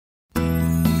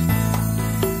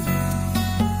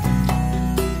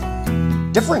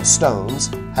Different stones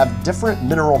have different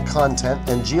mineral content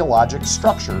and geologic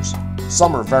structures.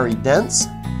 Some are very dense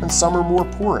and some are more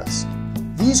porous.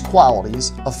 These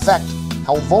qualities affect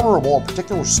how vulnerable a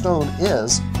particular stone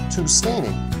is to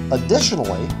staining.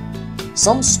 Additionally,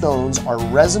 some stones are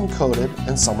resin-coated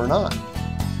and some are not.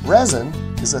 Resin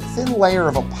is a thin layer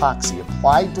of epoxy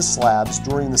applied to slabs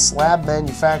during the slab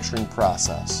manufacturing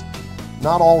process.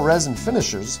 Not all resin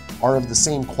finishes are of the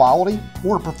same quality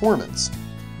or performance.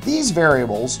 These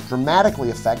variables dramatically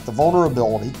affect the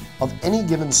vulnerability of any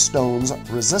given stone's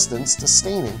resistance to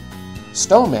staining.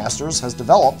 StoneMasters has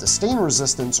developed a stain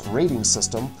resistance rating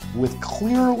system with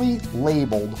clearly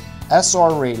labeled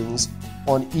SR ratings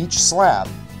on each slab.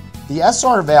 The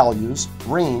SR values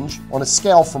range on a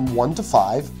scale from 1 to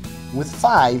 5, with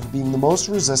 5 being the most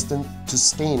resistant to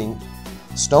staining.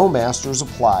 StoneMasters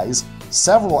applies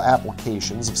several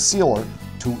applications of sealer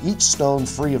to each stone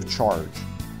free of charge.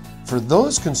 For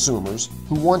those consumers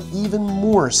who want even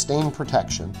more stain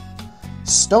protection,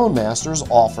 StoneMasters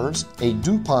offers a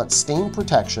DuPont Stain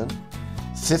Protection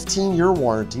 15-year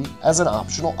warranty as an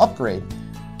optional upgrade.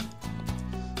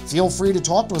 Feel free to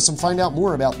talk to us and find out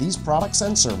more about these products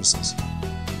and services.